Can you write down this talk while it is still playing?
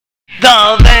The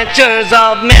Adventures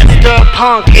of Mr.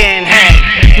 Pumpkinhead.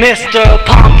 Mr.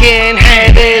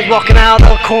 Pumpkinhead is walking out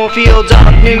of cornfields of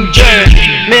New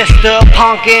Jersey. Mr.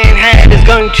 Pumpkinhead is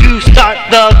going to start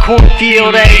the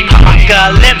cornfield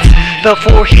apocalypse.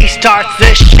 Before he starts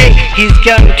this shit, he's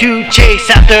going to chase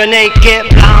after a naked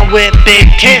blonde with big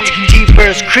tits.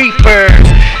 Jeepers creepers,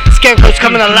 scarecrows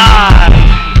coming alive.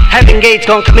 Heaven Gate's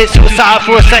gonna commit suicide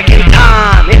for a second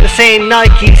time in the same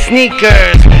Nike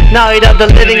sneakers. Night of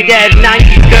the Living Dead,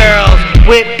 90s girls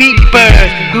with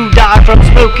beepers who died from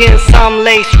smoking some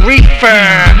lace reefer.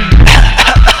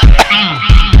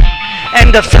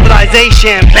 End of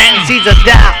civilization, planting seeds of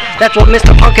doubt. That's what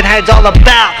Mr. Pumpkinhead's all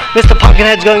about. Mr.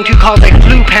 Pumpkinhead's going to cause a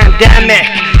flu pandemic.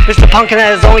 Mr.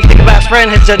 Pumpkinhead is only thinking about his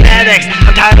friend, his genetics.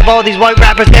 I'm tired of all these white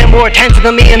rappers getting more attention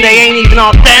than me and they ain't even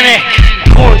authentic.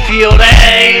 Cornfield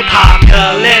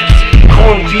apocalypse.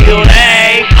 Cornfield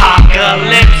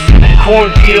apocalypse.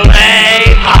 Cornfield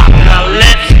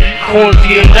apocalypse.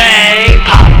 Cornfield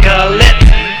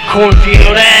apocalypse.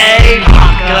 Cornfield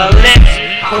apocalypse.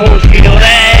 Cornfield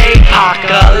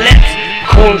apocalypse.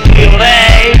 Cornfield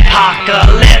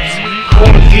apocalypse.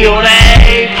 Cornfield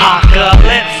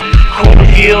apocalypse.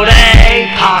 Cornfield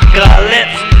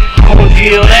apocalypse.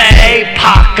 Cornfield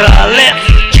apocalypse.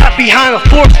 Trapped behind a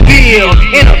force field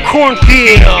in a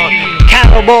cornfield.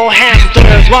 Cannibal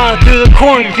hamsters running through the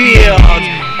cornfields.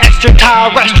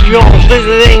 Extraterrestrials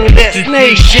visiting this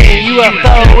nation.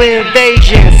 UFO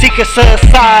invasion. Secret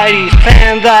societies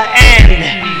plan the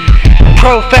end.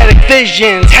 Prophetic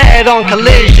visions, head-on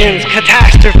collisions,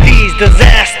 catastrophes,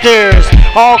 disasters,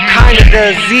 all kind of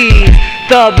disease.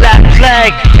 The Black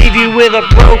Plague, leave you with a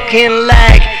broken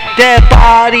leg. Dead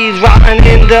bodies rotting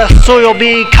in the soil,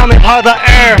 becoming part of the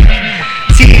earth.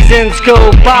 Seasons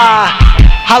go by.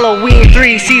 Halloween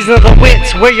 3, season of the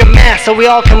wits. Wear your mask so we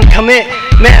all can commit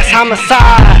mass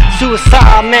homicide,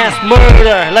 suicide, mass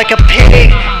murder. Like a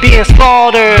pig being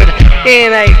slaughtered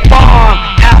in a farm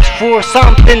house for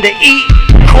something to eat.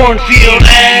 Cornfield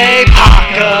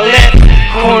apocalypse.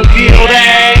 Cornfield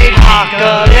apocalypse.